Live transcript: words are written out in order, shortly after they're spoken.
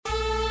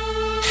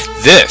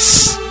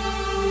This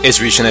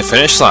is Reaching the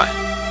Finish Line,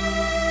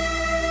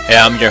 and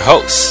I'm your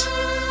host,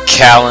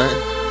 Callan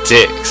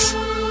Diggs.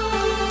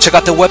 Check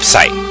out the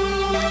website,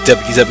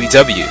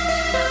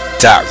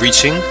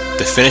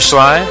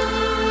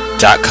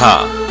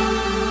 www.reachingthefinishline.com,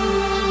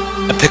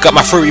 and pick up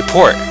my free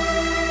report.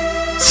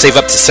 Save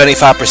up to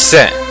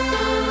 75%.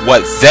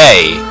 What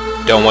they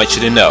don't want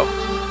you to know.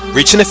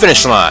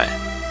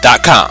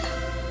 ReachingTheFinishLine.com.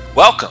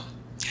 Welcome.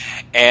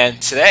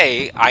 And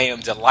today I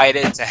am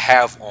delighted to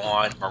have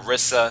on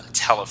Marissa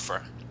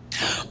Tellifer.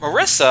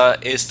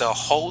 Marissa is the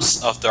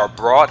host of the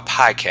Abroad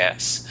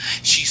podcast.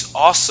 She's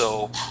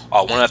also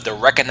one of the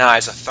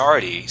recognized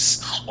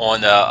authorities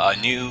on a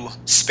new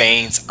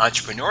Spain's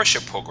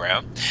entrepreneurship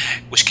program,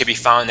 which can be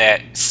found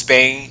at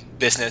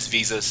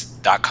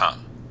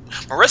SpainBusinessVisas.com.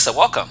 Marissa,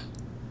 welcome.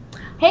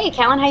 Hey,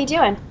 Callan, how you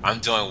doing? I'm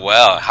doing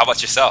well. How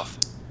about yourself?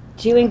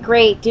 Doing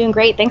great.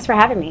 Thanks for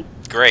having me.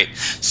 Great.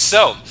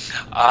 So,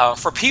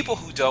 for people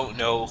who don't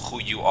know who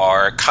you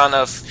are, kind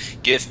of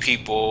give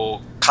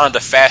people kind of the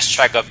fast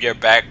track of your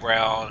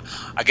background,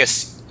 I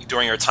guess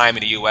during your time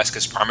in the U.S.,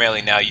 because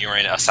primarily now you're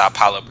in Sao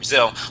Paulo,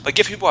 Brazil, but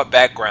give people a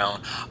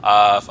background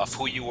of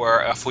who you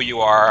were, of who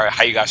you are,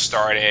 how you got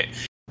started.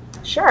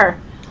 Sure.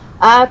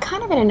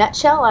 Kind of in a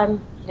nutshell,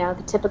 I'm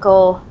the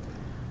typical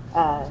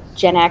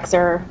Gen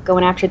Xer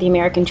going after the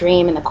American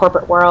dream in the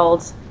corporate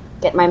world,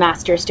 get my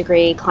master's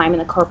degree, climbing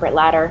the corporate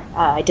ladder.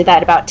 I did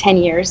that about 10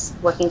 years,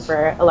 working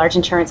for a large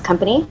insurance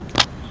company.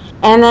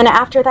 And then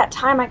after that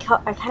time, I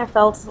kind of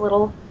felt a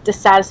little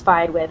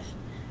dissatisfied with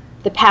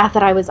the path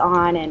that I was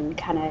on and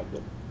kind of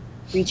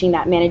reaching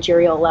that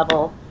managerial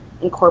level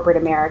in corporate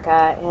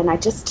America. And I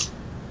just,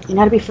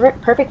 to be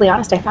perfectly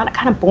honest, I found it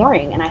kind of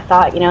boring. And I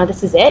thought,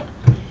 this is it.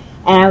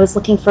 And I was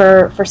looking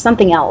for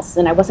something else,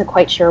 and I wasn't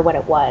quite sure what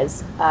it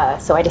was.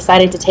 So I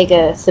decided to take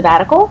a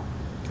sabbatical.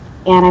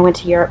 And I went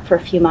to Europe for a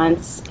few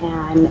months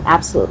and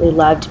absolutely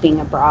loved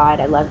being abroad.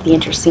 I loved the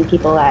interesting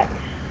people that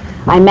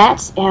I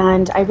met,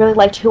 and I really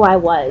liked who I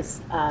was,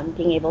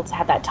 being able to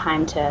have that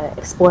time to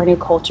explore new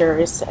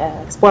cultures,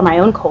 explore my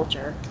own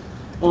culture,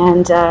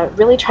 and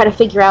really try to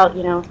figure out,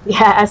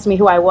 asked me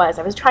who I was.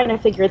 I was trying to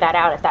figure that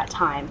out at that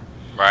time.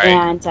 Right.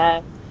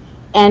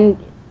 And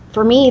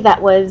for me,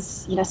 that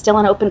was, still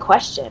an open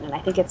question, and I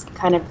think it's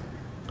kind of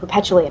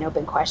perpetually an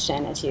open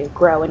question as you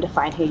grow and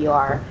define who you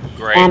are.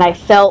 Great. And I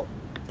felt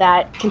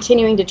that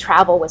continuing to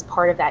travel was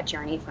part of that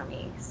journey for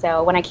me.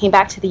 So when I came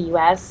back to the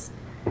U.S.,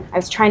 I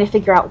was trying to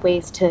figure out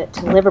ways to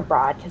live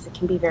abroad, because it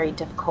can be very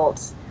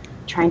difficult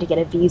trying to get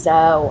a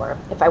visa, or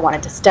if I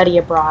wanted to study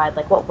abroad,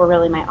 like what were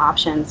really my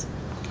options.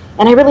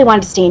 And I really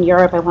wanted to stay in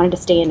Europe. I wanted to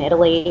stay in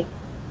Italy,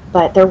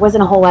 but there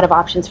wasn't a whole lot of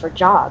options for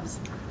jobs.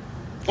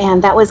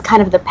 And that was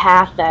kind of the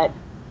path that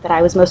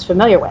I was most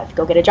familiar with,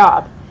 go get a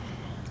job.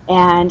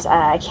 And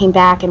I came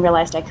back and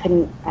realized I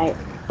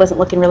wasn't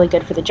looking really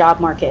good for the job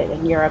market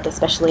in Europe,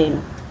 especially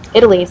in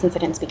Italy, since I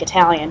didn't speak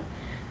Italian.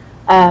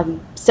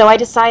 So I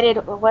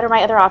decided, what are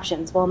my other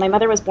options? Well, my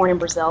mother was born in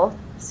Brazil,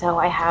 so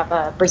I have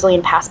a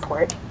Brazilian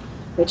passport,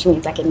 which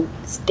means I can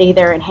stay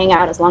there and hang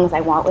out as long as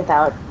I want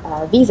without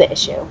a visa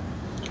issue.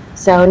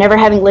 So never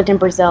having lived in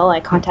Brazil,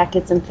 I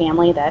contacted some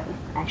family that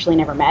I actually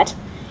never met,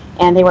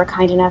 and they were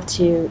kind enough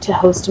to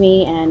host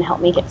me and help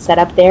me get set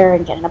up there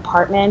and get an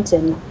apartment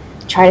and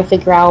try to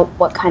figure out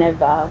what kind of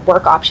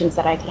work options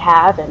that I could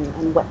have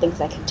and what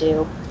things I could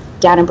do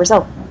down in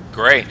Brazil.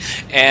 Great.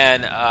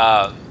 And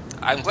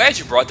I'm glad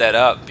you brought that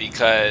up,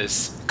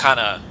 because kind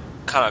of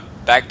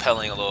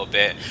backpedaling a little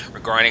bit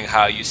regarding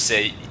how you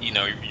said, you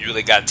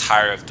really got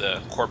tired of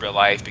the corporate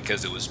life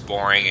because it was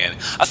boring. And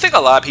I think a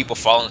lot of people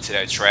fall into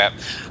that trap.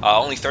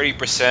 Only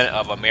 30%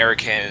 of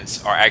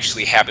Americans are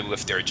actually happy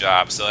with their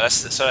job. So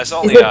that's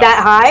only. Is it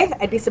that high?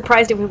 I'd be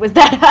surprised if it was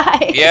that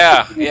high.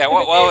 Yeah.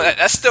 Well,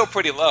 that's still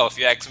pretty low if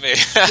you ask me.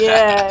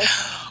 Yeah.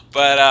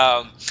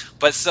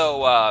 But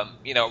so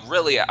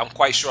really, I'm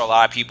quite sure a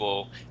lot of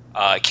people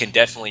can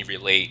definitely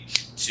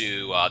relate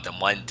to the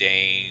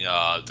mundane,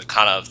 the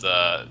kind of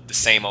the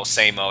same old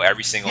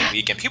every single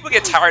week, and people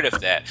get tired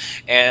of that.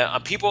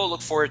 And people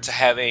look forward to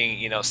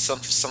having some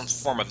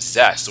form of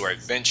zest or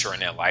adventure in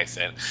their life,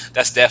 and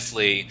that's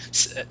definitely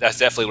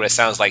what it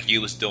sounds like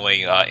you was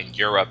doing in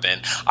Europe.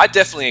 And I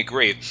definitely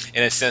agree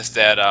in a sense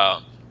that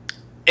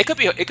it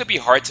could be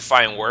hard to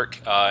find work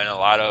in a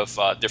lot of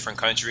different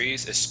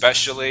countries,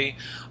 especially,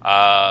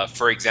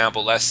 for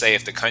example, let's say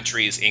if the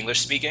country is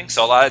English speaking.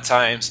 So a lot of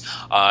times,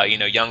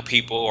 young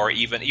people or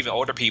even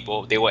older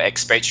people, they will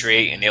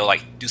expatriate and they'll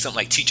do something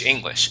like teach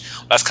English.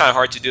 That's kind of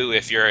hard to do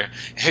if you're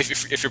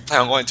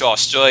planning on going to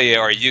Australia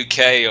or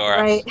UK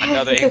or right.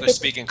 another English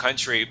speaking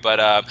country. But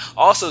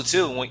also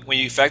too, when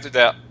you factor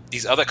that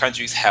these other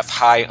countries have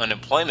high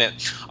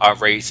unemployment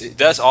rates, it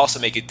does also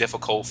make it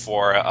difficult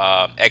for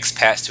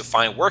expats to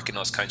find work in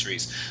those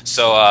countries.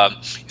 So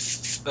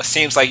it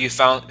seems like you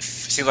found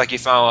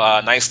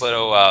a nice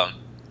little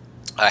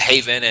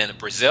haven in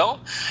Brazil.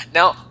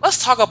 Now,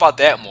 let's talk about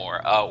that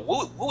more.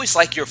 What was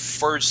like your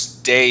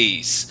first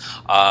days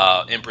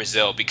in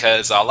Brazil?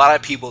 Because a lot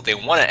of people, they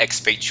want to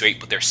expatriate,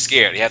 but they're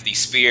scared. They have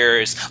these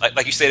fears,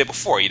 like you stated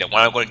before. What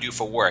I'm going to do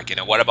for work.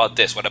 What about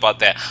this? What about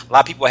that? A lot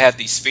of people have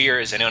these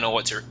fears and they don't know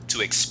what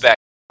to expect.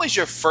 What was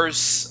your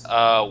first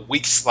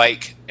weeks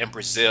like in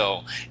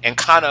Brazil? And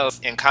kind of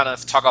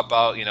talk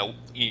about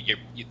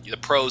the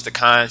pros, the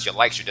cons, your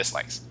likes, your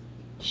dislikes.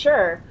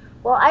 Sure.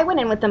 Well, I went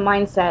in with the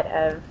mindset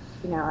of,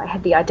 I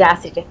had the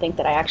audacity to think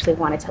that I actually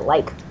wanted to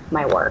like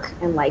my work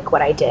and like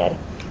what I did.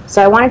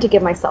 So I wanted to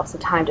give myself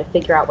some time to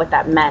figure out what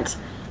that meant.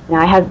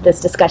 I had this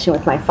discussion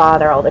with my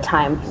father all the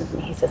time.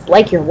 He says,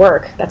 like your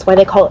work. That's why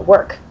they call it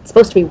work. It's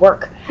supposed to be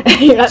work.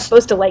 You're not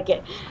supposed to like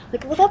it.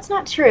 Like, well, that's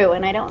not true,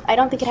 and I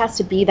don't think it has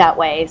to be that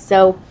way.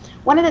 So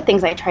one of the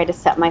things I tried to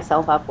set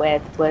myself up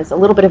with was a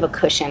little bit of a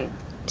cushion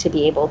to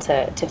be able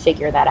to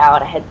figure that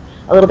out. I had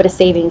a little bit of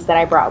savings that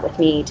I brought with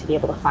me to be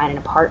able to find an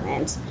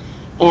apartment.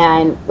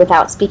 And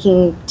without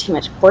speaking too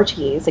much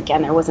Portuguese,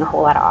 again, there wasn't a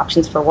whole lot of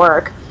options for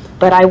work.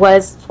 But I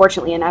was,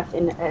 fortunately enough,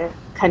 in a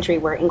country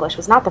where English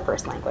was not the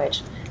first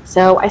language.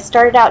 So I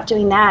started out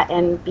doing that,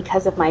 and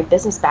because of my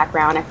business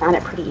background, I found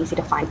it pretty easy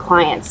to find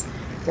clients.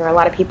 There are a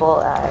lot of people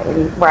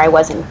where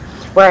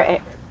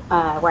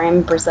I'm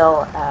in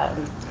Brazil,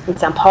 in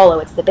Sao Paulo.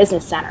 It's the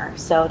business center.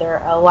 So there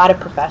are a lot of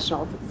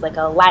professionals. It's like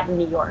a Latin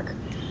New York.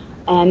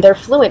 And they're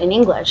fluent in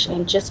English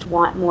and just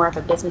want more of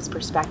a business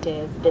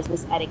perspective,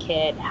 business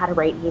etiquette, how to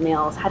write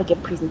emails, how to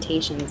give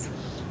presentations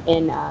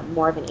in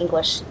more of an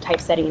English type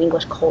setting, an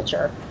English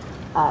culture,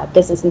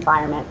 business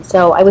environment.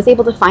 So I was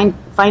able to find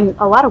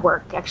a lot of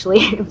work,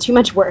 actually, too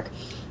much work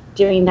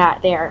doing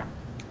that there.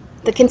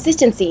 The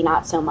consistency,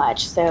 not so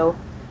much. So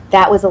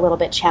that was a little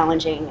bit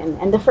challenging.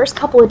 And the first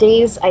couple of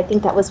days, I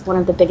think that was one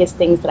of the biggest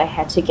things that I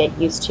had to get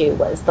used to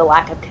was the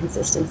lack of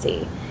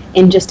consistency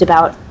in just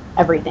about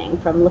everything,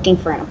 from looking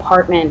for an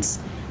apartment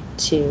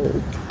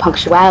to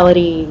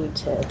punctuality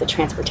to the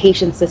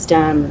transportation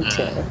system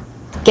to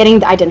getting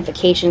the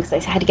identification, because I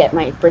had to get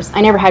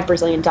I never had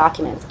Brazilian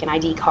documents, like an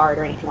ID card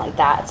or anything like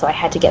that, so I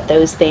had to get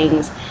those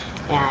things,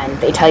 and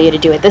they tell you to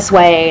do it this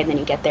way, and then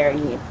you get there and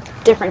you need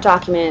different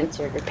documents,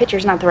 or your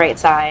picture's not the right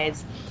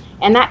size,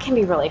 and that can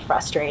be really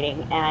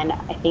frustrating. And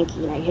I think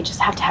you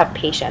just have to have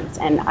patience,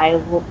 and I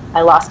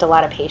lost a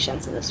lot of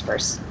patience in this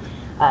first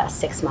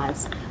 6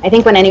 months. I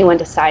think when anyone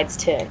decides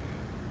to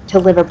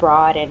live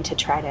abroad and to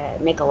try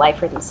to make a life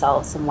for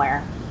themselves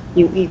somewhere,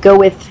 you go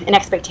with an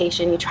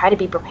expectation, you try to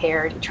be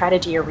prepared, you try to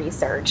do your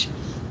research,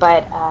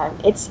 but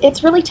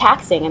it's really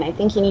taxing, and I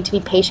think you need to be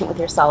patient with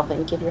yourself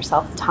and give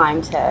yourself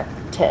time to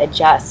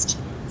adjust.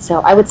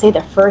 So I would say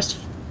the first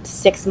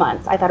 6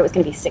 months, I thought it was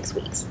going to be 6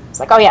 weeks. It's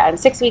like, oh yeah, in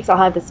 6 weeks I'll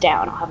have this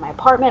down. I'll have my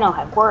apartment, I'll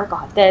have work, I'll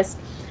have this,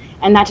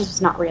 and that just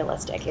was not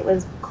realistic. It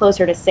was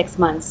closer to 6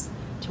 months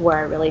to where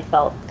I really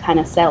felt kind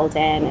of settled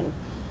in, and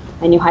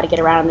I knew how to get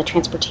around the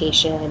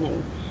transportation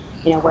and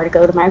where to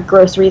go to my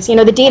groceries,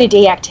 the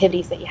day-to-day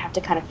activities that you have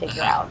to kind of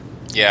figure out.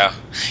 Yeah,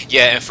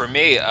 and for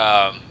me,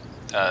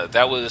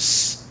 that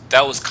was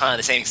kind of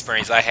the same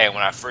experience I had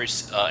when I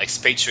first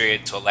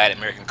expatriated to a Latin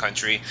American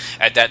country.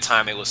 At that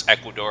time, it was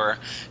Ecuador,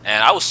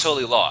 and I was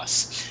totally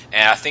lost.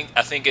 And I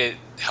think it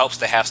helps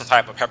to have some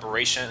type of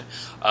preparation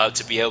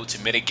to be able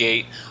to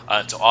mitigate,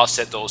 to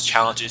offset those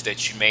challenges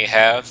that you may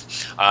have.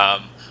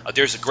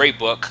 There's a great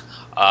book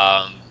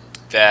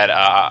that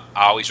I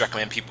always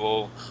recommend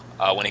people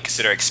when they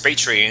consider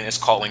expatriating. It's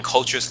called When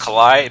Cultures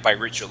Collide by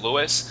Richard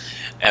Lewis.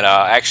 And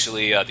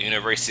actually, the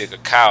University of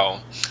Krakow,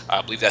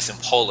 I believe that's in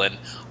Poland,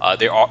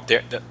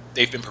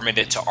 they've been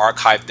permitted to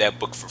archive that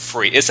book for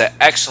free. It's an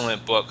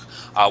excellent book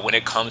when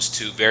it comes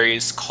to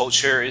various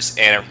cultures,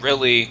 and it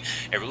really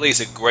is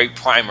a great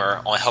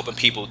primer on helping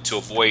people to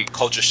avoid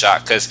culture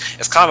shock, because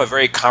it's kind of a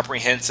very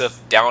comprehensive,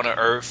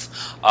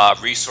 down-to-earth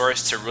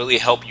resource to really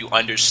help you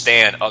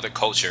understand other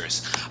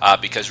cultures.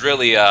 Because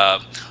really,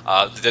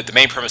 the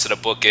main premise of the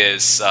book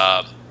is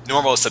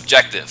normal is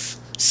subjective.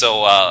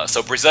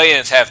 So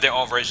Brazilians have their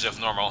own version of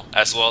normal,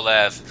 as well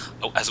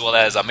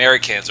as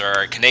Americans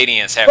or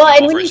Canadians have their own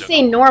version. Well, and when you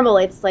say normal,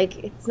 it's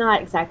like, it's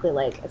not exactly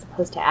like as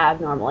opposed to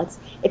abnormal.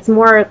 It's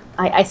more,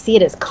 I see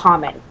it as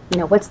common.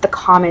 What's the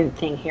common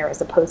thing here,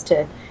 as opposed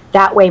to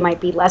that way might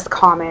be less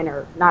common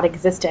or not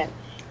existent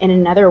in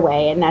another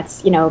way. And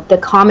that's, the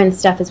common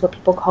stuff is what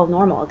people call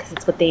normal, because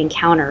it's what they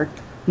encounter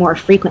more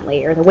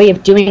frequently, or the way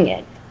of doing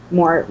it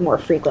more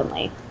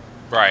frequently.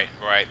 Right.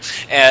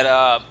 And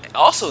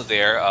also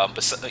there,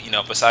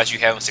 besides you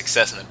having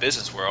success in the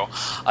business world,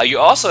 you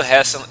also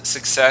had some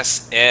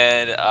success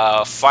in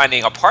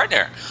finding a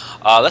partner.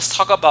 Let's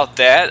talk about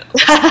that.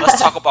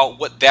 Let's talk about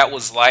what that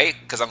was like,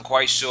 because I'm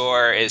quite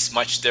sure it's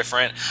much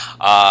different,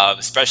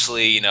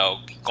 especially,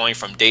 going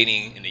from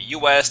dating in the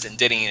U.S. and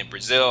dating in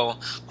Brazil.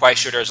 Quite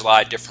sure there's a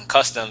lot of different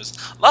customs.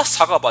 Let's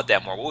talk about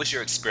that more. What was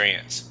your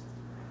experience?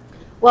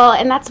 Well,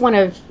 and that's one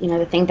of,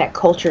 the thing that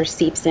culture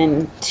seeps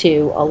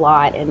into a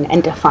lot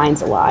and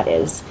defines a lot,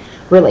 is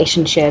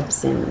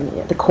relationships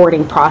and the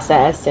courting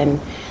process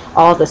and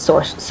all the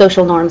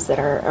social norms that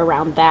are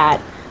around that.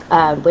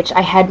 which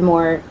I had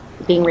more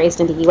being raised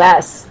in the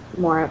U.S.,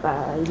 more of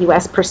a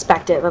U.S.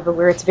 perspective of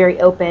where it's very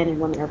open and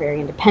women are very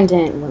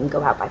independent and women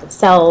go out by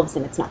themselves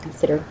and it's not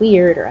considered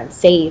weird or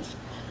unsafe.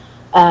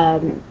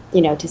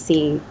 To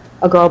see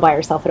a girl by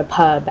herself at a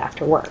pub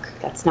after work,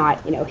 that's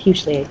not,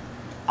 hugely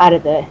out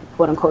of the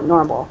quote-unquote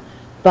normal.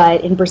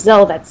 But in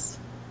Brazil, that's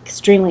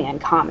extremely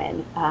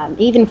uncommon,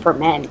 even for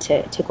men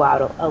to go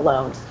out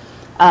alone.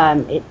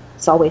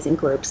 It's always in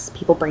groups.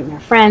 People bring their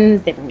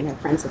friends. They bring their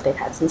friends that they've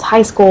had since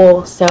high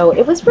school. So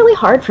it was really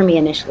hard for me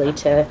initially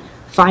to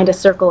find a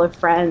circle of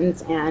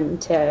friends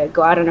and to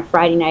go out on a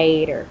Friday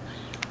night or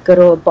go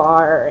to a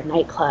bar or a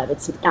nightclub.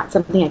 It's not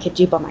something I could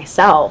do by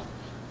myself.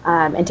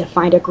 And to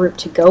find a group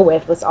to go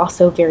with was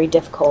also very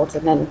difficult.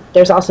 And then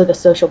there's also the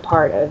social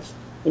part of,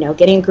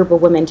 getting a group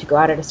of women to go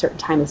out at a certain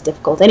time is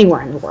difficult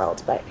anywhere in the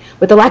world. But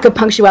with the lack of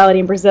punctuality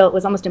in Brazil, it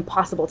was almost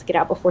impossible to get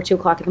out before 2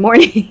 o'clock in the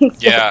morning.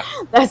 So yeah,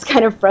 that's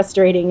kind of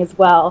frustrating as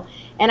well.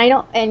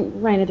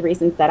 And one of the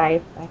reasons that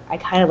I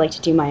kind of like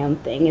to do my own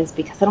thing is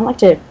because I don't like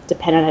to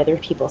depend on other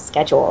people's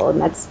schedule.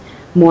 And that's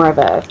more of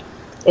a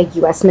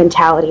U.S.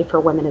 mentality for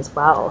women as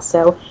well.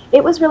 So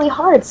it was really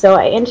hard. So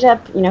I ended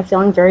up,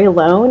 feeling very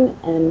alone.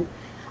 And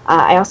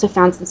I also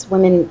found since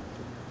women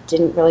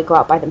didn't really go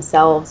out by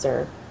themselves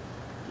or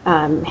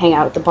hang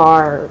out at the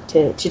bar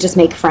to just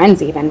make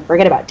friends even,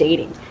 forget about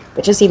dating,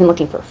 but just even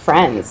looking for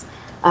friends.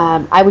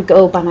 I would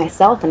go by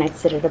myself and I'd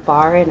sit at a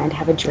bar and I'd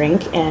have a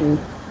drink and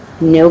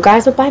no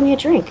guys would buy me a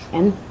drink.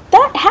 And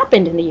that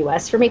happened in the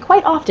U.S. for me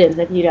quite often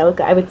that,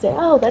 I would say,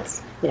 oh,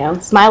 that's,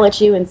 smile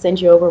at you and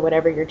send you over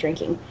whatever you're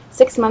drinking.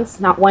 6 months,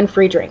 not one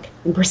free drink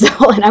in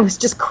Brazil. And I was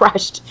just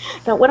crushed.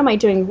 Thought, what am I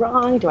doing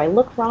wrong? Do I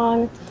look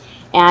wrong?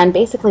 And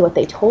basically what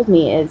they told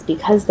me is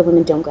because the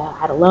women don't go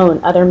out alone,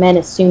 other men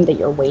assume that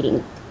you're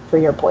waiting for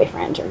your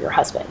boyfriend or your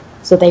husband.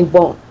 So they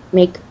won't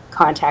make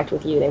contact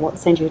with you. They won't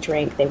send you a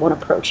drink. They won't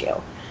approach you,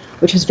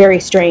 which was very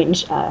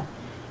strange,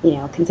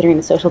 considering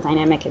the social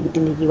dynamic in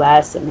the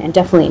U.S. and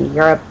definitely in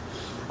Europe.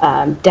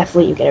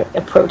 Definitely you get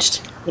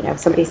approached, if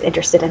somebody's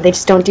interested, and they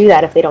just don't do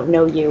that if they don't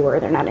know you or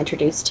they're not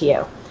introduced to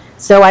you.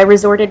 So I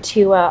resorted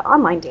to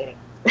online dating,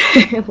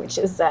 which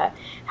is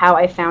how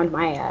I found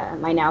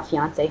my now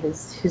fiance,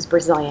 who's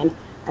Brazilian.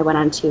 I went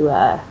onto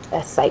a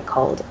site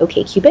called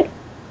OkCupid.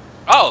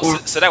 Oh, yeah.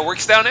 So that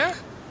works down there?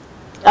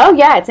 Oh,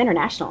 yeah, it's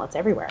international. It's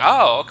everywhere.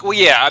 Oh, well,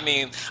 yeah, I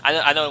mean,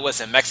 I know it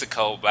was in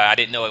Mexico, but I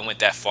didn't know it went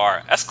that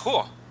far. That's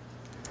cool.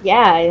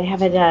 Yeah, I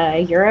have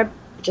it Europe,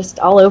 just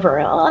all over.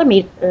 A lot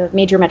of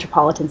major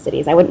metropolitan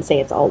cities. I wouldn't say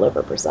it's all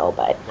over Brazil,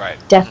 but right.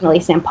 Definitely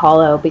Sao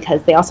Paulo,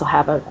 because they also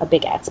have a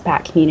big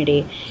expat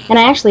community. And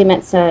I actually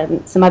met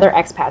some other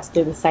expats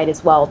through the site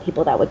as well,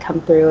 people that would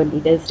come through and be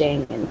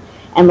visiting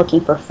and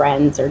looking for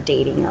friends or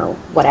dating or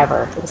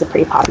whatever. It was a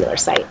pretty popular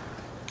site.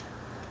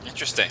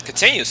 Interesting.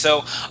 Continue.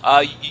 So,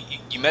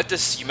 you met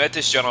this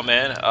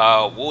gentleman.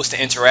 What was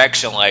the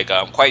interaction like?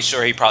 I'm quite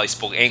sure he probably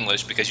spoke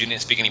English because you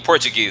didn't speak any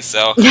Portuguese.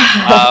 So,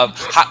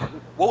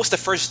 what was the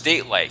first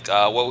date like?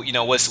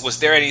 Was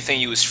there anything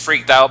you was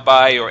freaked out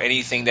by, or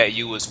anything that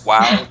you was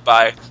wowed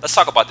by? Let's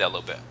talk about that a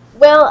little bit.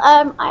 Well,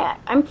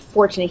 I'm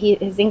fortunate.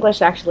 His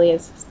English actually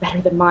is better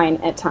than mine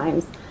at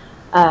times.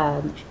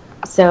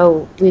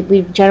 So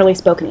we've generally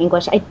spoken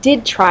English. I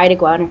did try to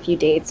go out on a few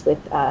dates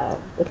with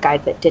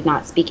guys that did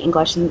not speak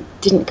English and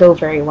didn't go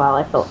very well.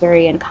 I felt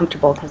very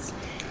uncomfortable because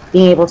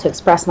being able to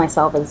express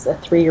myself as a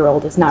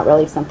 3-year-old is not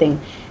really something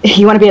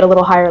you want to be at a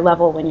little higher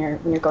level when you're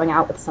going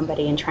out with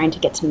somebody and trying to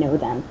get to know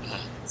them.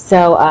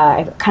 So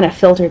I kind of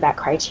filtered that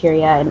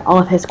criteria, and all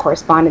of his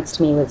correspondence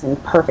to me was in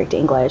perfect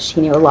English. He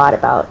knew a lot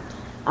about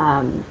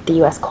the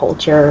U.S.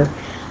 culture.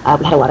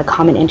 We had a lot of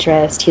common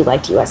interest. He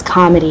liked U.S.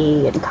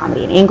 comedy and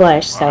comedy in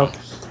English. So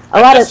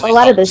a lot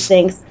of those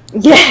things.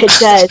 Yeah, it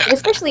does.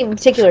 Especially in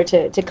particular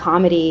to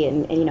comedy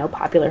and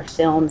popular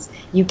films.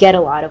 You get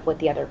a lot of what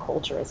the other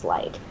culture is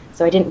like.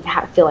 So I didn't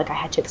feel like I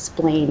had to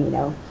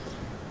explain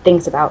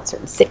things about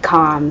certain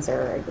sitcoms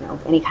or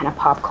any kind of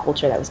pop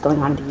culture that was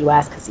going on in the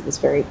U.S. because he was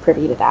very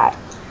privy to that.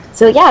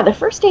 So yeah, the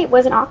first date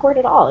wasn't awkward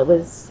at all. It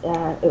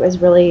was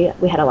really,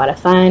 we had a lot of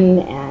fun,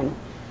 and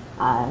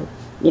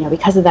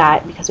because of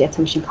that, because we had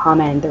so much in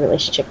common, the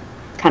relationship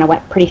kind of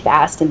went pretty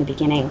fast in the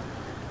beginning.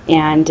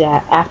 And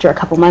after a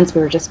couple months,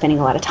 we were just spending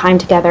a lot of time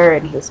together,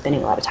 and he was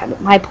spending a lot of time at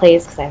my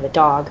place because I have a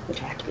dog,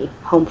 which I have to be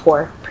home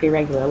for pretty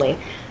regularly.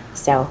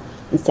 So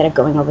instead of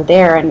going over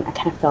there, and I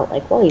kind of felt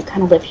like, well, you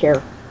kind of live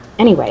here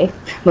anyway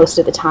most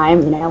of the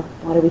time.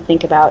 What do we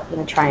think about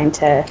trying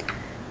to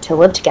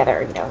live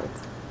together?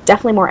 It's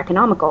definitely more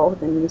economical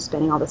than you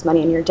spending all this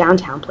money in your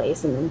downtown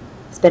place and then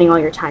spending all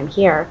your time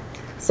here.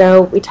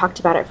 So we talked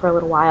about it for a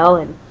little while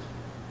and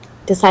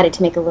decided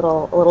to make a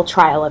little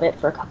trial of it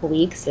for a couple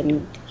weeks,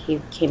 and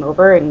he came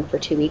over and for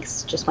 2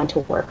 weeks just went to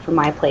work from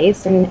my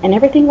place, and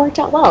everything worked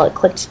out well. It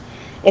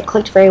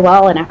clicked very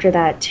well, and after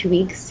that 2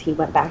 weeks he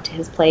went back to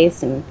his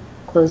place and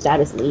closed out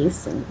his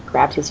lease and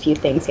grabbed his few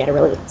things. He had a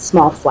really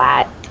small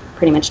flat,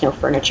 pretty much no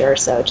furniture,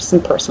 so just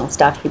some personal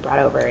stuff he brought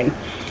over in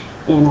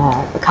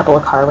a couple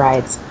of car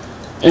rides.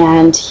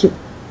 And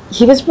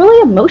he was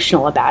really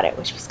emotional about it,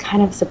 which was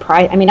kind of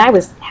surprising. I mean, I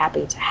was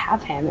happy to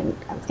have him, and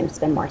I was going to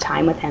spend more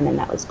time with him, and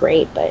that was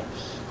great. But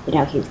he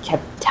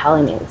kept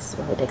telling me it's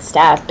a really big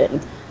step, and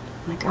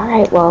I'm like, all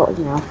right, well,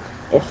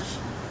 if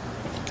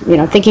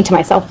thinking to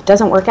myself, if it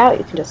doesn't work out,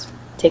 you can just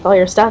take all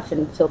your stuff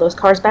and fill those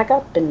cars back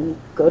up and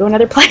go to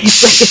another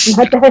place. Like, it's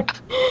not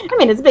that. I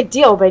mean, it's a big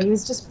deal, but he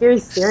was just very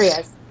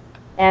serious.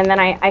 And then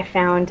I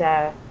found.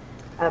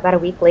 About a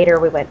week later,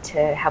 we went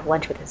to have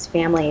lunch with his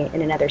family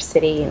in another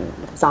city, and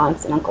with his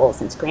aunts and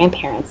uncles and his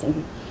grandparents.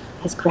 And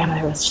his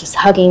grandmother was just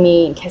hugging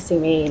me and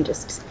kissing me and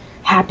just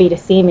happy to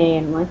see me.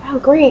 And I'm like, oh,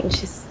 great. And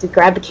she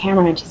grabbed the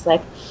camera and she's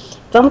like,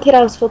 vamos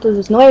tirar as fotos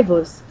dos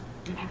noivos,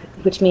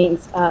 which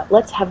means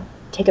let's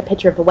take a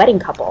picture of the wedding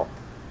couple.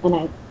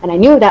 And I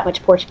knew that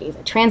much Portuguese.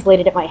 I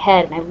translated it in my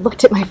head, and I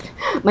looked at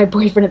my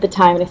boyfriend at the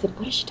time, and I said,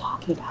 what is she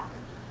talking about?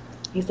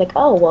 He's like,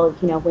 oh, well,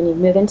 when you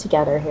move in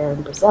together here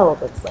in Brazil,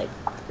 it's like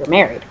you're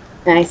married.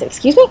 And I said,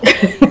 excuse me?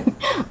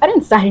 I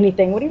didn't sign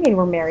anything. What do you mean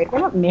we're married? We're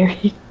not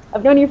married.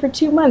 I've known you for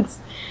 2 months.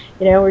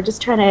 We're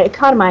just trying to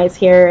economize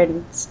here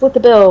and split the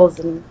bills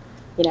and,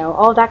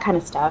 all of that kind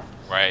of stuff.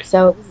 Right.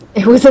 So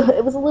it was a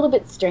little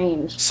bit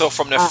strange. So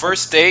from the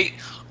first date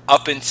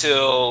up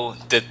until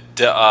the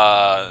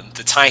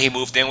time he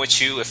moved in with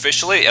you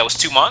officially, it was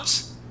 2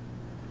 months?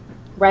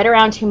 Right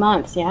around 2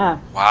 months, yeah.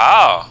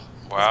 Wow.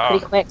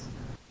 Pretty quick.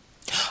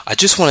 I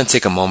just want to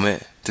take a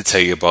moment to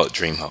tell you about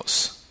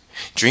DreamHost.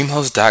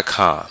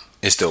 DreamHost.com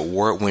is the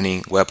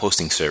award-winning web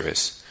hosting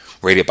service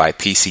rated by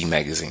PC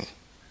Magazine.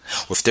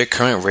 With their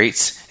current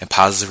rates and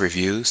positive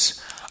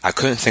reviews, I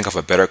couldn't think of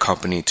a better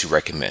company to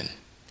recommend.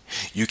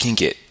 You can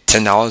get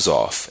 $10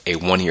 off a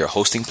 1-year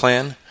hosting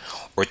plan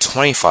or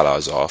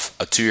 $25 off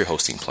a 2-year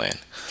hosting plan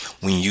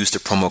when you use the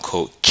promo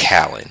code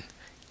KALLEN,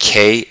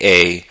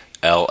 KALLEN.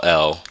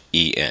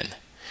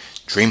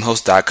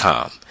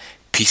 DreamHost.com,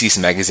 PC's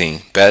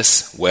Magazine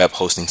best web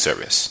hosting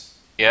service.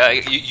 Yeah,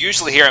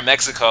 usually here in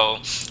Mexico,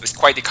 it's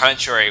quite the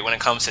contrary when it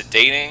comes to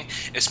dating.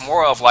 It's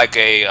more of like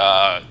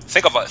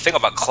think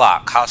of a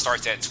clock. How it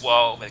starts at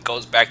 12 and it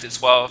goes back to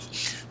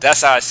 12.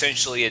 That's how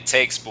essentially it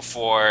takes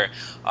before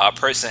a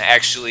person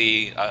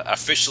actually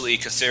officially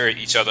consider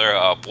each other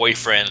a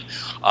boyfriend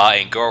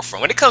and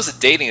girlfriend. When it comes to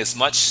dating, it's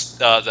much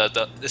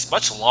it's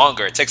much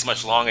longer. It takes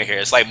much longer here.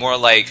 It's more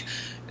like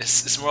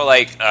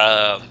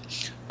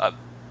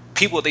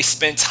people, they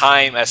spend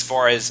time as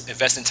far as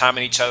investing time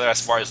in each other,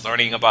 as far as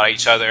learning about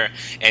each other,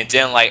 and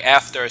then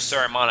after a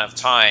certain amount of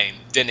time,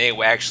 then they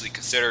will actually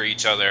consider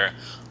each other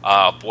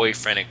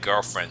boyfriend and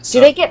girlfriend. So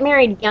do they get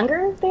married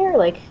younger there?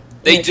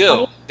 They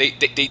do. They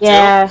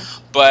yeah. do.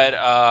 But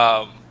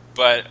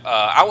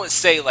I wouldn't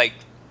say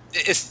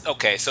it's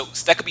okay. So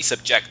that could be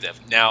subjective.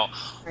 Now,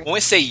 when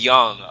we say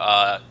young,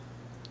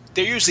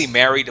 they're usually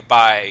married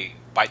by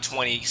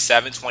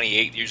 27,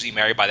 28, usually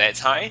married by that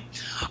time.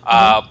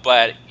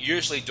 But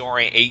usually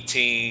during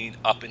 18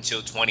 up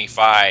until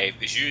 25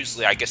 is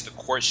usually, I guess, the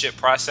courtship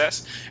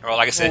process. Or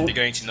like I said, they're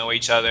getting to know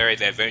each other, and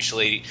then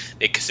eventually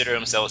they consider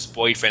themselves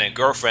boyfriend and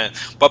girlfriend.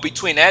 But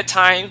between that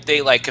time,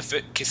 they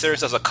consider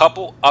themselves a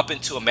couple up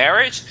into a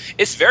marriage.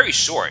 It's very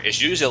short.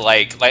 It's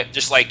usually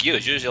just like you.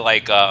 It's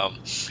usually 2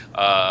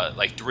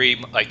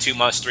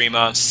 months, 3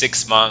 months,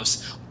 6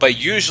 months. But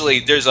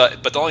usually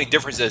but the only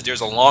difference is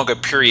there's a longer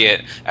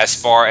period as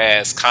far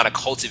as kind of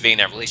cultivating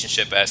that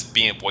relationship as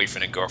being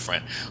boyfriend and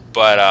girlfriend.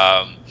 But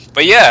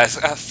yeah, it's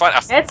fun.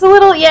 It's a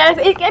little, yeah.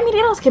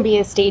 It also can be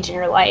a stage in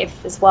your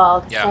life as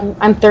well. Yeah.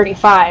 I'm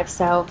 35,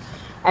 so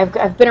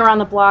I've been around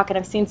the block and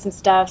I've seen some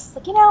stuff.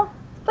 It's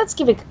let's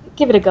give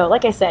it a go.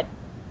 Like I said,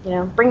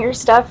 bring your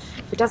stuff.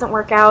 If it doesn't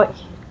work out,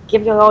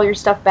 give you all your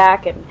stuff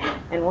back, and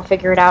we'll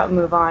figure it out and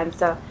move on.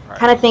 So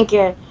kind of think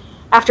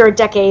after a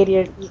decade,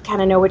 you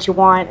kind of know what you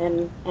want,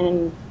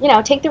 and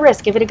take the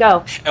risk, give it a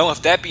go. And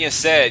with that being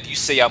said, you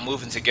say y'all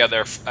moving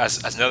together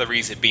as another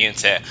reason being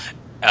to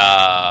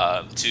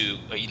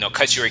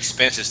cut your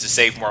expenses to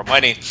save more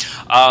money.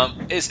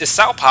 Is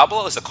Sao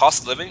Paulo, is the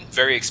cost of living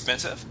very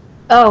expensive?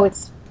 Oh,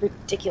 it's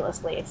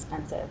ridiculously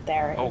expensive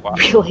there. Oh wow!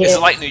 It really is is.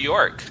 it like New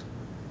York?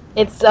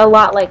 It's a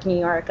lot like New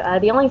York.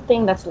 The only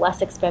thing that's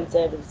less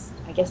expensive is,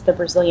 I guess, the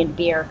Brazilian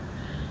beer.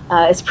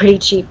 Is pretty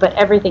cheap, but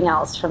everything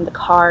else, from the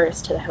cars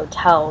to the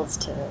hotels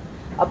to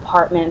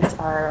apartments,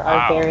 are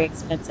very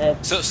expensive.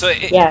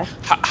 Yeah.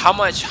 How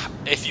much,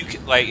 if you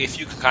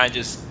can kind of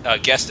just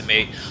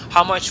guesstimate,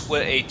 how much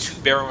would a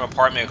 2-bedroom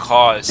apartment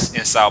cost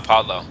in Sao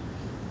Paulo?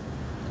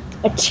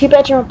 A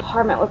 2-bedroom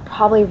apartment would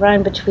probably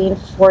run between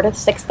 4,000 to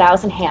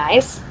 6,000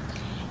 reais.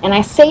 And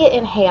I say it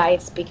in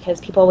reais because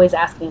people always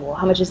ask me, well,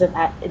 how much is it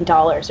in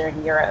dollars or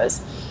in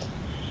euros?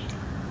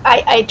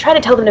 I try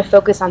to tell them to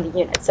focus on the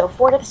unit. So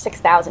 4,000 to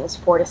 6,000 is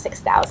 4,000 to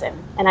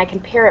 6,000, and I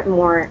compare it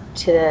more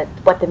to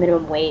what the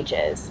minimum wage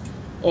is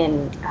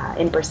in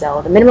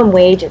Brazil. The minimum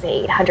wage is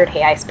 800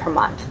 reais per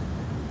month.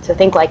 So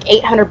think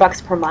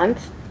 $800 per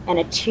month, and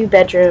a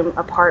 2-bedroom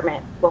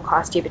apartment will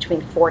cost you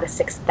between 4,000 to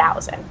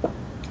 6,000.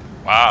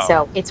 Wow!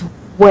 So it's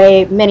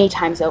way many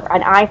times over.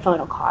 An iPhone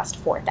will cost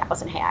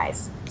 4,000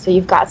 reais. So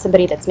you've got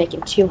somebody that's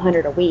making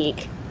 200 a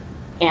week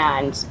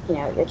and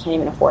they can't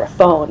even afford a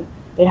phone.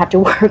 They'd have to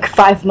work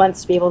 5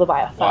 months to be able to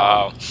buy a phone.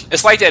 Wow.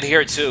 It's like that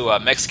here too.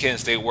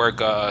 Mexicans, they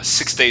work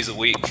 6 days a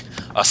week,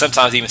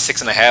 sometimes even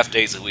 6.5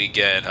 days a week.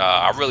 And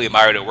I really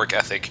admire their work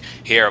ethic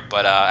here.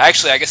 But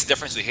actually, I guess the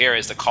difference here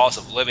is the cost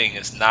of living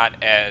is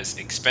not as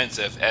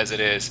expensive as it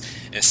is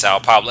in Sao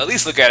Paulo. At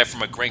least look at it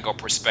from a gringo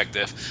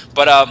perspective.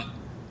 But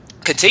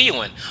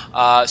continuing,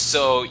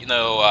 so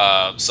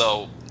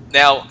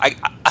now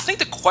I think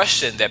the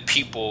question that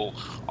people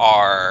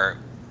are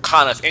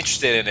kind of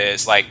interested in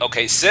is like,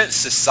 okay, since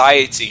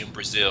society in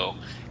Brazil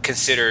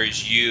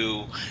considers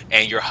you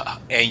and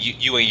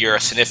your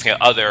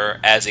significant other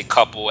as a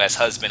couple, as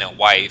husband and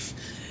wife,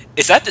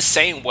 is that the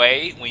same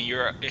way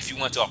if you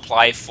want to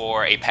apply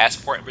for a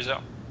passport in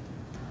Brazil?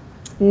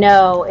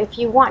 No, if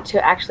you want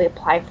to actually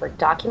apply for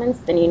documents,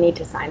 then you need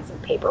to sign some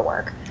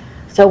paperwork.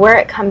 So where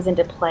it comes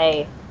into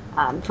play,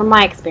 from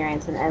my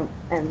experience and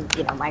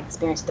my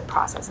experience with the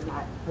process, I'm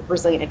not a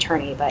Brazilian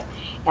attorney, but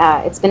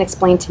it's been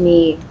explained to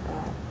me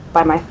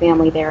by my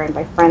family there and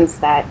by friends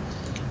that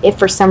if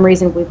for some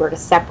reason we were to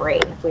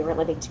separate, if we were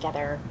living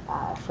together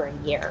for a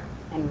year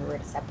and we were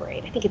to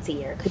separate, I think it's a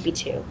year, it could be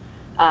 2,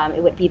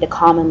 it would be the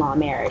common law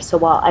marriage. So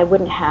while I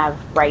wouldn't have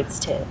rights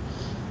to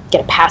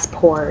get a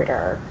passport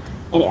or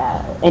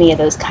any of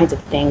those kinds of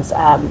things,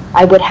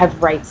 I would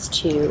have rights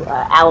to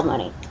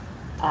alimony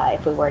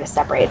if we were to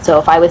separate. So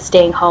if I was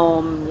staying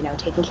home,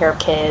 taking care of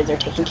kids or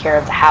taking care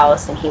of the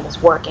house, and he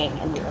was working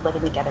and we were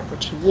living together for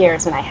 2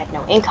 years and I had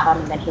no income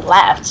and then he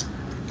left,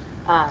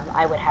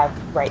 I would have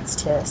rights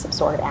to some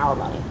sort of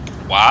alimony.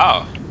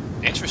 Wow,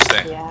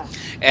 interesting. Yeah.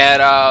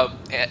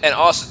 And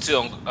also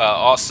too,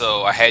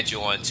 I had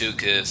you on too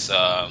because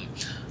I'm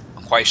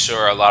quite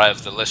sure a lot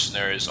of the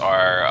listeners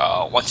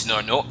are want to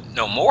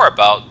know more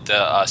about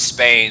the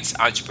Spain's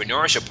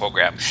entrepreneurship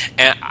program,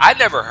 and I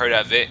never heard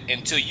of it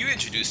until you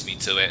introduced me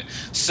to it.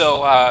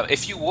 So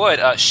if you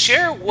would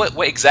share what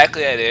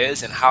exactly that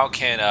is and how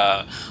can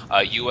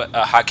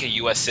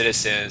U.S.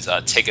 citizens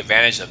take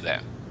advantage of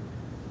that?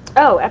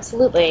 Oh,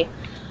 absolutely.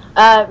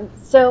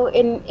 So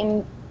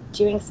in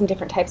doing some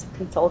different types of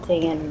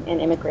consulting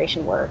and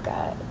immigration work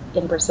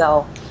in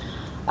Brazil,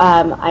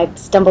 I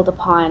stumbled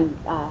upon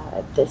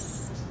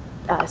this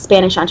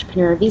Spanish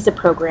Entrepreneur Visa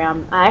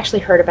Program. I actually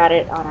heard about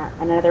it on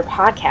another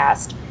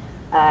podcast,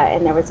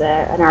 and there was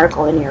an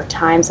article in the New York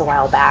Times a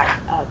while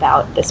back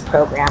about this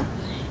program.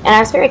 And I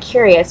was very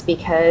curious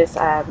because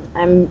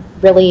I'm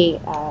really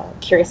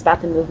curious about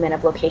the movement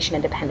of location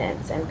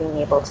independence and being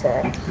able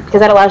to,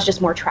 because that allows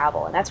just more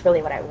travel, and that's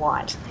really what I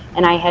want.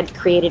 And I had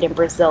created in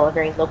Brazil a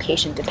very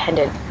location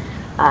dependent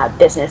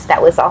business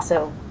that was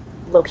also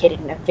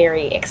located in a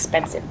very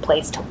expensive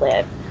place to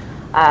live.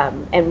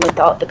 And with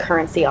the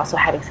currency also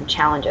having some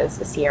challenges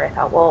this year, I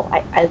thought, well,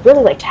 I'd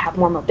really like to have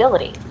more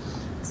mobility.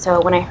 So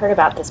when I heard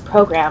about this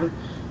program,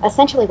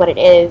 essentially what it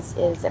is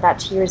about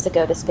 2 years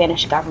ago, the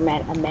Spanish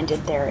government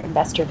amended their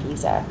investor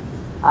visa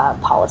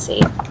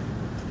policy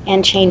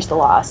and changed the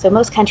law. So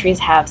most countries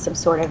have some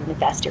sort of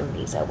investor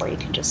visa where you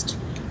can just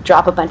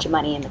drop a bunch of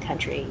money in the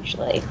country,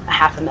 usually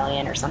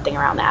 $500,000 or something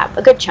around that,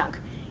 a good chunk,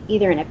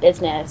 either in a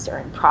business or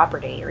in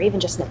property or even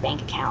just in a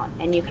bank account,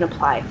 and you can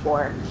apply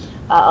for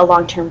a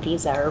long-term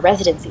visa or a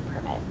residency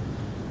permit.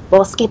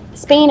 Well,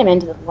 Spain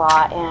amended the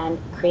law and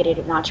created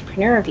an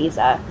entrepreneur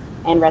visa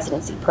and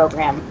residency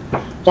program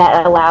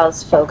that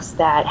allows folks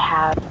that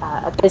have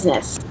a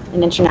business,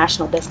 an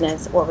international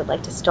business, or would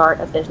like to start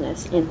a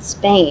business in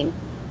Spain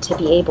to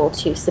be able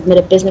to submit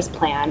a business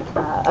plan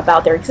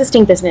about their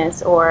existing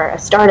business or a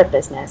startup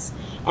business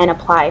and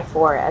apply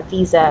for a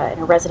visa and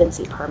a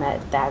residency permit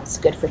that's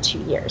good for 2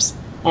 years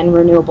and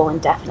renewable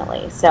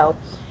indefinitely. So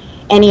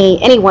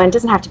anyone,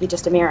 doesn't have to be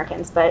just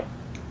Americans, but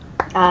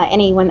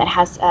anyone that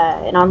has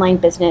an online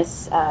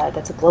business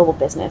that's a global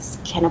business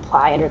can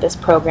apply under this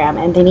program,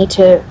 and they need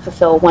to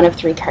fulfill one of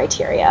 3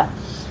 criteria.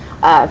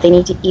 They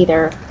need to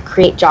either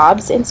create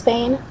jobs in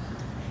Spain,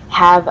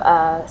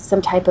 have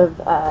some type of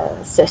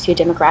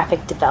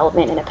socio-demographic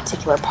development in a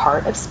particular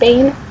part of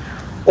Spain,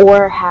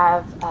 or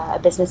have a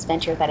business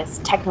venture that is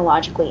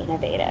technologically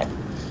innovative.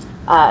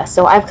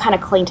 So I've kind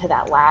of clinged to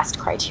that last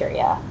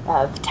criteria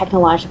of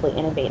technologically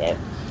innovative,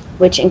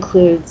 which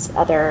includes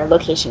other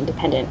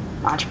location-dependent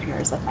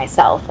entrepreneurs like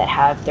myself that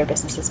have their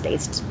businesses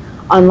based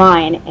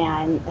online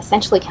and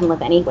essentially can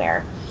live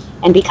anywhere.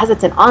 And because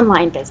it's an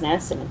online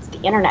business and it's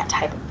the internet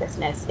type of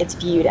business, it's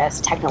viewed as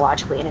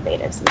technologically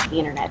innovative since the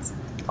internet's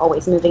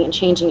always moving and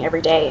changing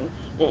every day and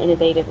the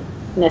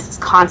innovativeness is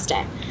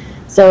constant.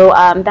 So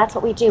that's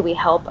what we do. We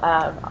help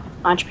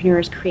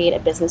entrepreneurs create a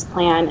business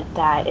plan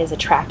that is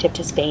attractive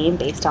to Spain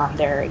based on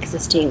their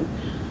existing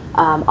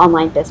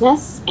online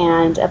business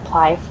and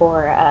apply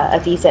for a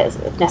visa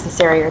if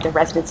necessary or the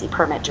residency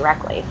permit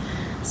directly.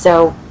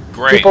 So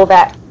Great. People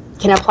that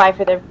can apply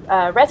for the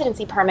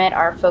residency permit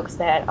are folks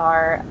that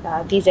are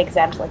visa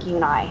exempt like you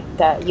and I.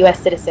 The U.S.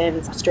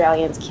 citizens,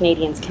 Australians,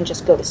 Canadians can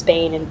just go to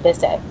Spain and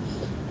visit.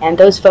 And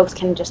those folks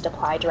can just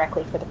apply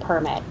directly for the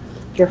permit.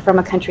 If you're from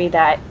a country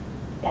that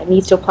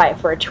needs to apply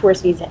for a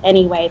tourist visa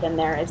anyway, then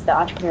there is the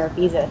entrepreneur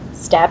visa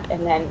step,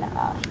 and then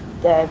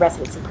the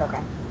residency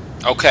program.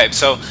 Okay,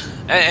 so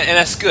and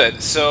that's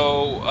good.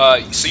 So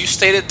so you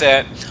stated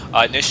that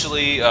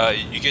initially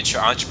you get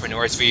your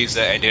entrepreneur's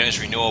visa and then it's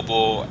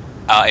renewable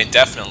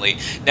indefinitely.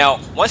 Now,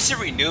 once it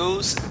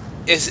renews,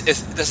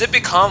 does it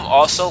become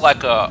also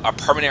like a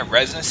permanent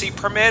residency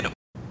permit?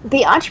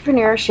 The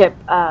entrepreneurship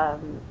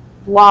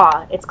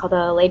law, it's called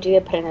the Ley de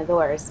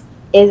Emprendedores,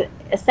 is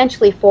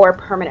essentially for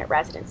permanent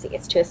residency.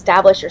 It's to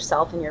establish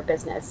yourself and your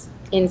business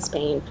in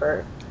Spain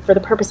for the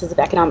purposes of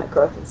economic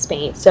growth in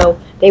Spain. So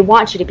they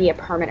want you to be a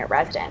permanent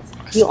resident.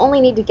 You only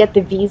need to get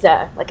the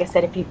visa, like I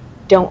said, if you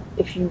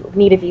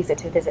need a visa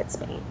to visit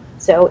Spain.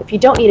 So if you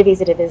don't need a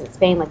visa to visit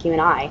Spain, like you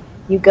and I,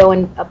 you go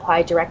and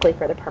apply directly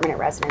for the permanent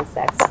residence.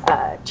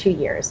 That's 2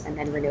 years and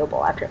then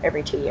renewable after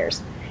every 2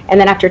 years. And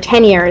then after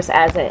 10 years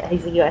as a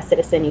U.S.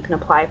 citizen, you can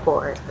apply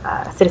for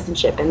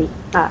citizenship and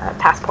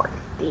passport,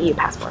 the EU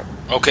passport.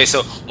 Okay,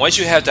 so once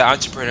you have the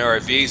entrepreneur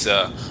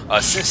visa,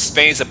 since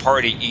Spain's a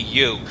part of the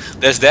EU,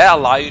 does that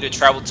allow you to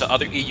travel to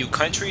other EU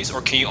countries,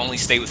 or can you only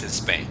stay within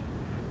Spain?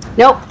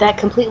 Nope, that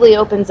completely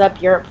opens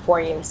up Europe for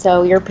you.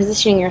 So you're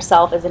positioning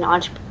yourself as an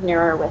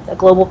entrepreneur with a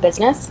global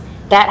business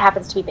that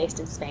happens to be based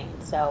in Spain.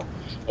 So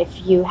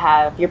if you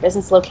have your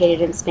business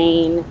located in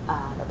Spain,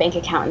 a bank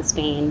account in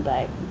Spain,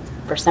 but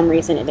for some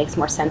reason it makes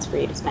more sense for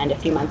you to spend a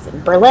few months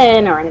in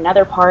Berlin or in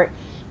another part,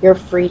 you're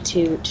free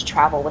to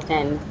travel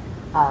within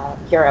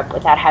Europe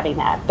without having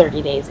that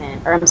 90 days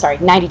in,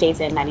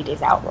 90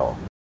 days out rule.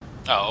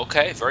 Oh,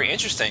 okay, very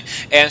interesting.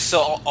 And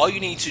so all you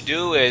need to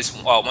do is,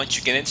 once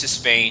you get into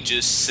Spain,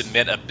 just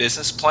submit a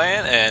business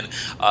plan. And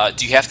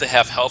do you have to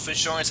have health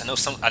insurance? I know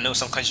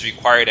some countries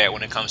require that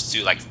when it comes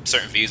to like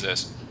certain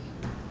visas.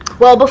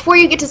 Well, before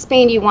you get to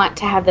Spain, you want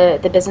to have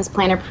the business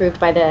plan approved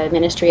by the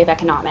Ministry of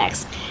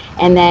Economics.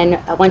 And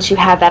then once you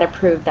have that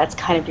approved, that's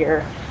kind of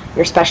your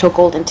special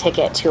golden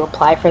ticket to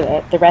apply for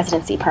the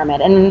residency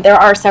permit. And there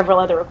are several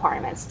other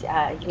requirements.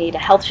 You need a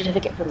health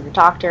certificate from your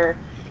doctor.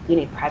 You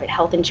need private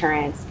health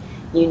insurance.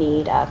 You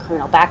need a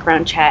criminal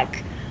background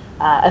check.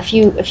 A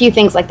few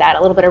things like that.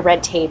 A little bit of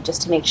red tape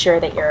just to make sure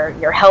that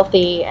you're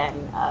healthy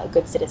and a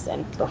good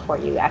citizen before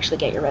you actually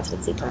get your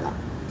residency permit.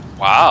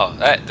 Wow,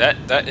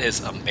 that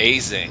is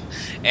amazing,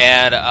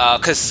 and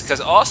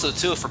because also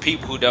too, for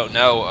people who don't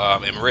know,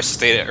 and Marissa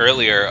stated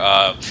earlier,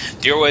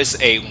 there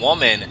was a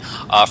woman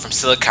from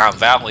Silicon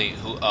Valley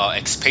who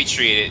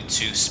expatriated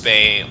to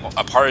Spain,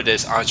 a part of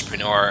this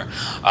entrepreneur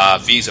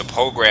visa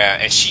program,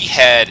 and she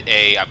had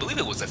I believe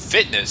it was a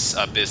fitness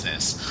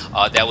business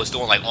that was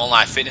doing like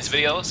online fitness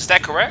videos. Is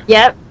that correct?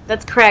 Yep,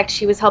 that's correct.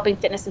 She was helping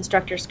fitness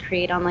instructors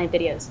create online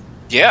videos.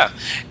 Yeah,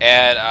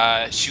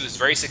 and she was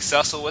very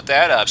successful with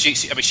that. She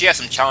had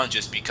some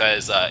challenges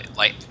because,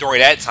 like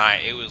during that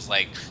time, it was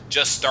like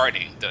just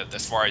starting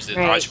as far as the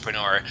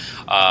entrepreneur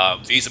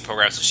visa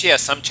program. So she had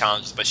some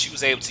challenges, but she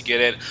was able to get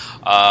it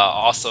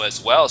also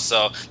as well.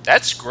 So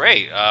that's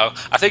great.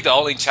 I think the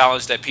only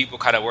challenge that people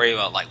kind of worry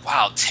about, like,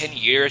 wow, 10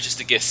 years just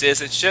to get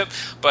citizenship.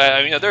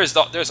 But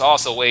there's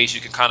also ways you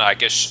can kind of, I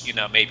guess,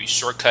 maybe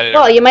shortcut it.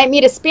 Well, you might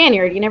meet a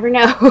Spaniard. You never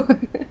know.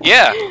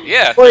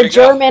 Yeah. Or a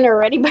German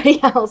or anybody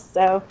else.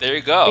 So there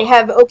you go. They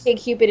have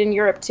OkCupid in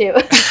Europe too.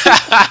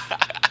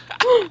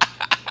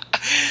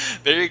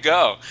 There you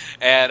go.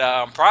 And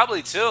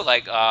probably too,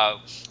 like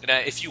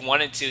if you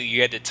wanted to,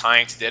 you had the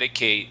time to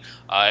dedicate.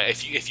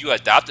 If you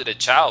adopted a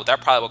child,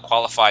 that probably would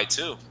qualify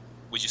too.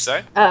 Would you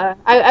say?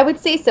 I would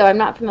say so. I'm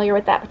not familiar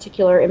with that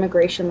particular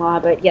immigration law,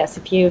 but yes,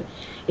 if you'd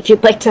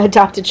like to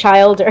adopt a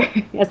child, or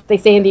as they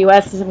say in the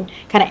U.S., some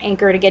kind of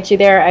anchor to get you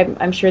there,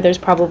 I'm sure there's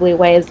probably a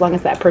way, as long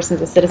as that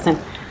person's a citizen.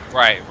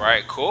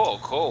 Right.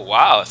 Cool.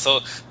 Wow. So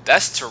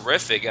that's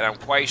terrific, and I'm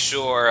quite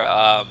sure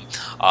a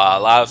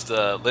lot of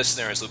the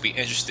listeners will be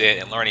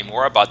interested in learning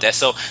more about that.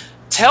 So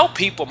tell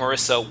people,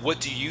 Marissa, what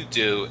do you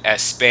do at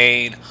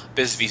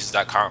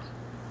SpainBusinessVisas.com?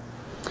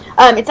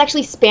 It's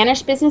actually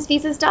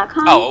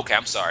SpanishBusinessVisas.com. Oh, okay.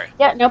 I'm sorry.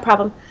 Yeah, no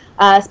problem.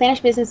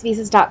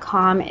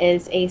 SpanishBusinessVisas.com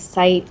is a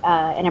site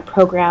and a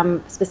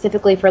program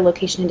specifically for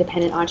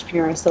location-independent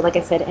entrepreneurs. So like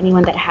I said,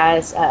 anyone that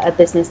has a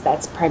business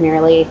that's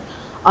primarily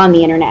on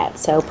the internet,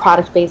 so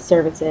product-based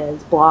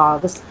services,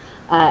 blogs,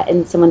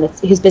 and someone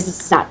whose business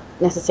is not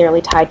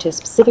necessarily tied to a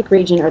specific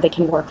region, or they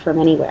can work from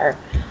anywhere.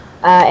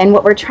 And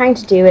what we're trying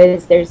to do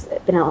is, there's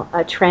been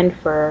a trend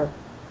for,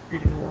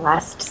 the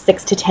last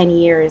 6 to 10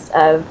 years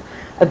of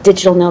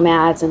digital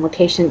nomads and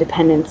location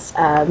independents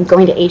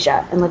going to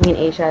Asia and living in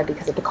Asia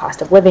because of the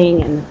cost of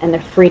living and the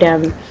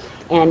freedom,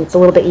 and it's a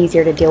little bit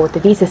easier to deal with the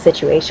visa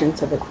situation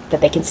so that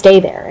they can stay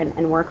there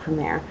and work from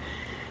there.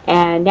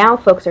 And now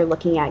folks are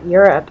looking at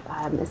Europe,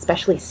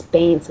 especially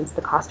Spain, since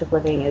the cost of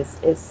living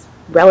is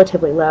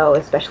relatively low,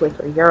 especially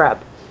for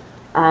Europe,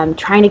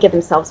 trying to give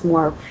themselves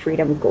more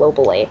freedom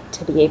globally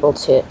to be able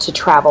to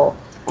travel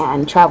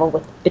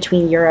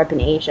between Europe and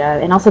Asia.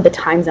 And also the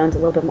time zone's a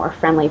little bit more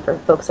friendly for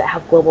folks that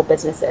have global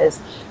businesses.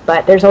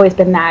 But there's always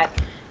been that,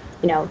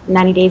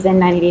 90 days in,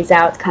 90 days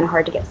out, it's kind of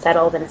hard to get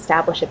settled and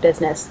establish a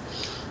business.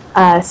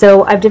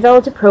 So I've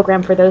developed a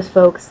program for those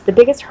folks. The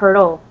biggest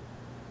hurdle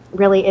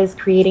really is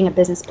creating a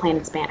business plan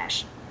in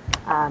Spanish.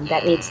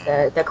 that meets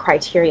the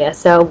criteria.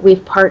 So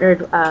we've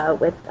partnered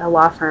with a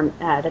law firm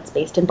that's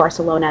based in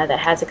Barcelona that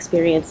has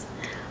experience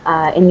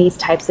in these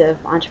types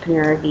of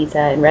entrepreneur visa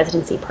and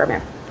residency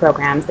permit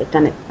programs. They've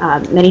done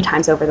it many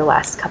times over the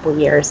last couple of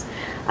years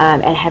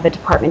and have a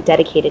department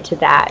dedicated to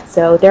that.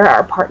 So they're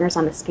our partners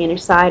on the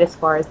Spanish side as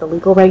far as the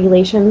legal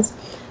regulations.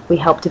 We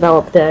help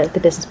develop the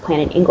business plan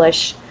in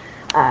English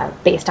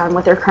based on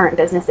what their current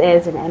business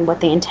is and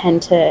what they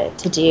intend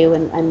to do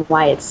and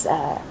why it's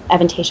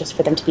advantageous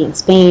for them to be in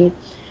Spain.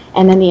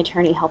 And then the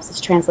attorney helps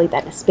us translate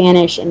that into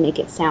Spanish and make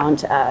it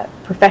sound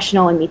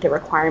professional and meet the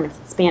requirements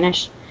in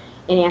Spanish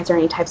and answer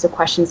any types of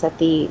questions that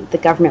the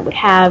government would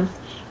have.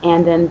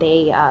 And then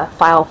they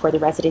file for the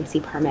residency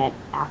permit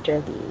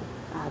after the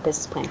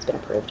business plan has been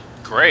approved.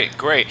 Great.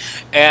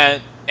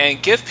 And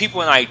give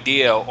people an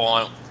idea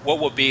on what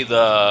would be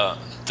the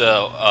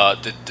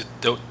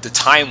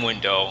time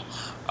window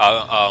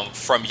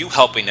from you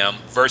helping them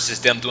versus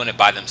them doing it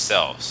by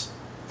themselves.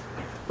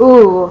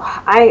 Ooh,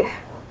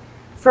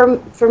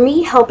 for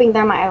me helping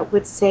them, I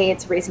would say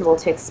it's reasonable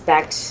to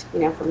expect,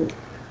 from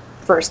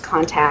first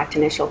contact,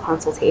 initial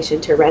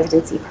consultation to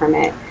residency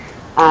permit,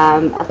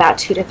 about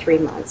 2 to 3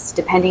 months,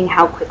 depending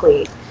how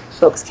quickly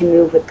folks can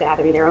move with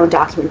gathering their own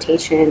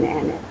documentation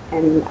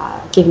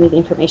and giving me the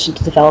information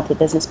to develop the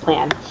business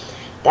plan.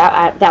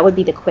 That would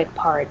be the quick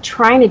part.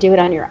 Trying to do it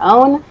on your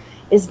own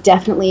is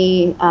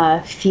definitely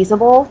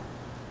feasible,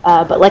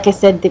 but like I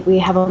said, that we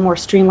have a more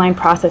streamlined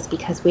process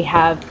because we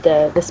have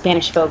the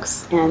Spanish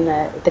folks and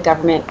the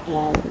government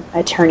and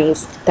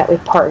attorneys that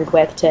we've partnered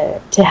with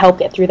to help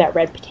get through that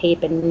red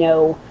tape and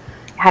know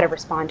how to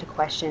respond to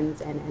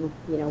questions and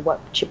what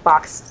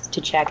box to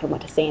check and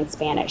what to say in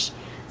Spanish.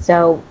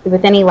 So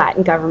with any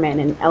Latin government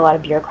and a lot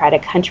of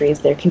bureaucratic countries,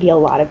 there can be a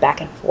lot of back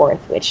and forth,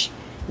 which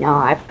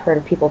I've heard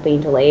of people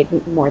being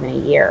delayed more than a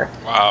year.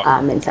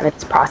 Wow. In some of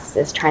these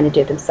processes, trying to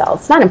do it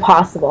themselves. It's not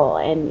impossible,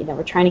 and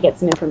we're trying to get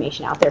some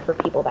information out there for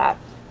people that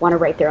want to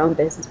write their own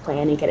business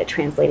plan and get it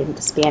translated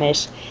into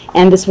Spanish.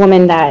 And this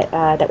woman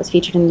that was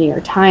featured in the New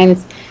York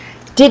Times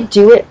did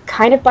do it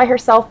kind of by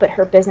herself, but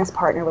her business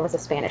partner was a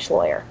Spanish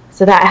lawyer,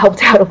 so that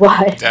helped out a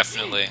lot.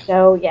 Definitely.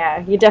 So yeah,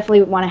 you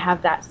definitely want to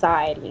have that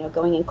side,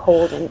 going in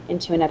cold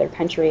into another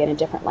country in a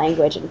different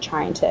language and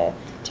trying to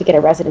get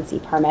a residency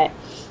permit.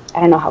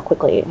 I don't know how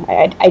quickly.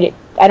 I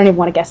don't even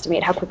want to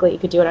guesstimate how quickly you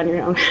could do it on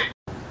your own.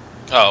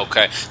 Oh,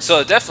 okay. So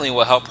it definitely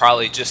will help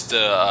probably just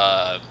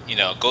to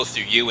go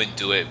through you and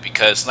do it,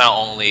 because not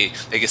only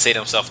they can save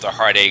themselves the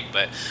heartache,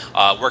 but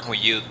working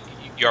with you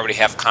already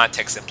have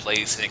context in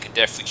place, and it can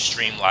definitely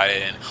streamline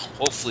it, and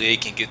hopefully they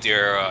can get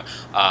their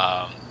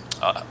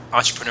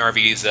entrepreneur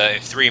visa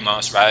in 3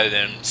 months rather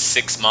than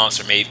 6 months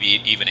or maybe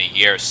even a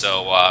year.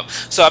 So I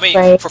mean,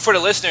 right. for the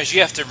listeners,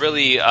 you have to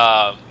really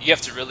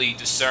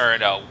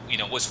discern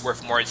what's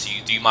worth more to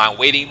you. Do you mind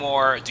waiting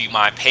more? Do you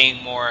mind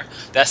paying more?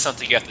 That's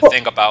something you have to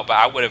think about. But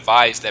I would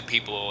advise that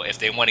people, if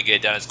they want to get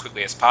it done as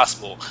quickly as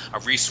possible, a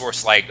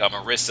resource like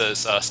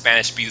Marissa's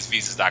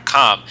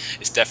SpanishVisas.com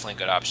is definitely a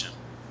good option.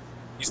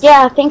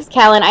 Yeah, thanks,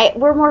 Callan.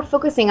 We're more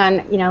focusing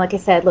on, like I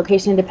said,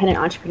 location-independent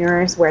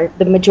entrepreneurs, where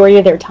the majority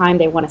of their time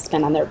they want to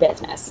spend on their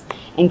business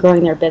and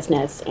growing their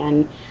business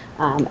and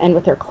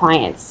with their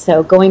clients.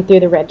 So going through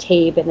the red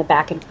tape and the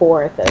back and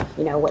forth of,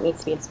 what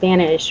needs to be in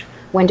Spanish,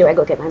 when do I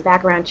go get my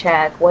background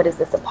check, what is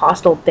this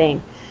apostille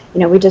thing?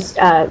 We just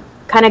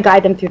kind of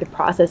guide them through the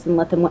process and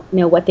let them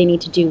know what they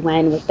need to do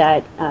when with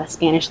that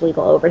Spanish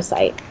legal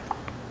oversight.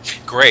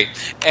 Great.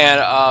 And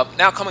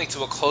now coming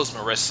to a close,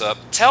 Marissa,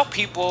 tell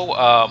people,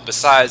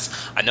 besides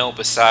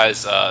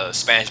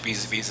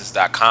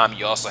SpanishVisas.com,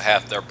 you also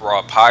have the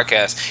Abroad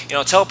podcast.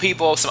 Tell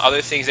people some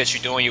other things that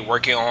you're doing, you're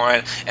working on,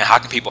 and how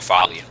can people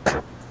follow you?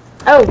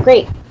 Oh,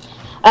 great.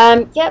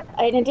 Yep.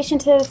 In addition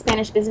to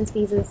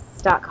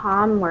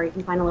SpanishBusinessVisas.com, where you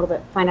can find out a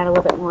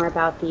little bit more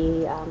about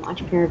the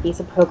entrepreneur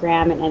visa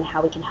program and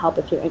how we can help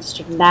if you're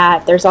interested in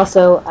that. There's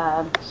also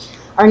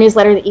our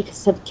newsletter that you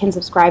can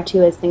subscribe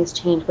to as things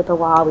change with the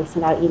law. We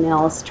send out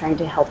emails trying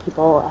to help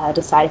people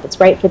decide if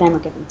it's right for them or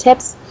give them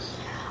tips.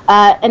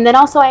 And then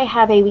also I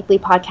have a weekly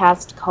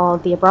podcast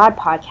called the Abroad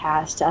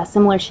Podcast,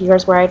 similar to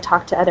yours, where I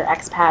talk to other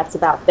expats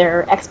about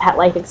their expat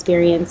life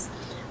experience,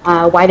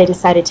 why they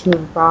decided to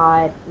move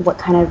abroad, what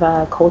kind of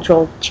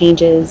cultural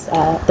changes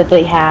that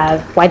they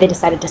have, why they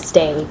decided to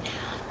stay.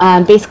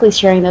 Basically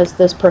sharing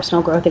those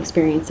personal growth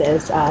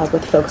experiences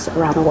with folks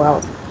around the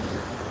world.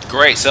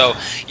 Great. So,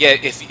 yeah,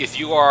 if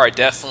you are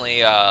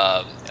definitely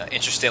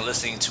interested in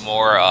listening to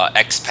more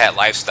expat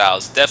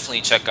lifestyles,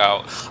 definitely check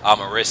out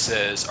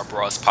Marissa's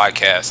Abroad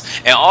podcast.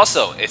 And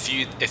also, if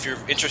you're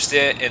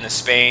interested in the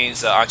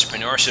Spain's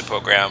entrepreneurship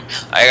program,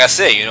 like I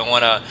said, you don't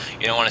want to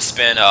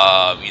spend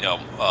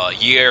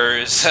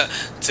years to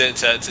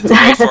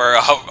wait for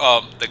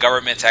the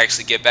government to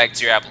actually get back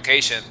to your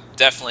application.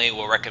 Definitely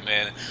will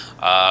recommend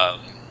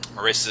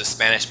Marissa's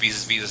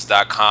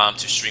SpanishVisas.com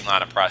to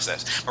streamline the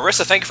process.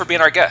 Marissa, thank you for being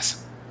our guest.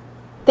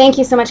 Thank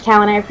you so much,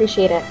 Callan. I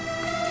appreciate it.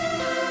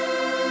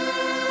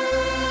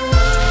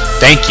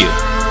 Thank you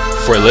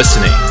for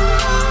listening.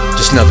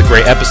 Just another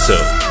great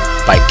episode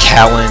by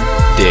Callan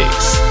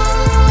Diggs.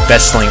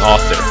 best-selling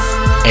author,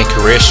 and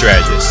career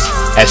strategist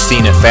as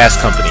seen in Fast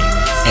Company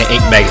and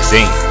Inc.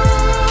 magazine.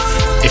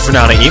 If you're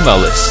not on an email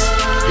list,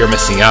 you're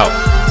missing out.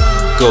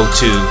 Go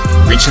to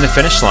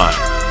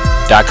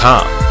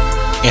reachingthefinishline.com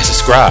and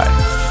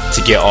subscribe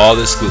to get all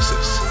the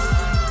exclusives.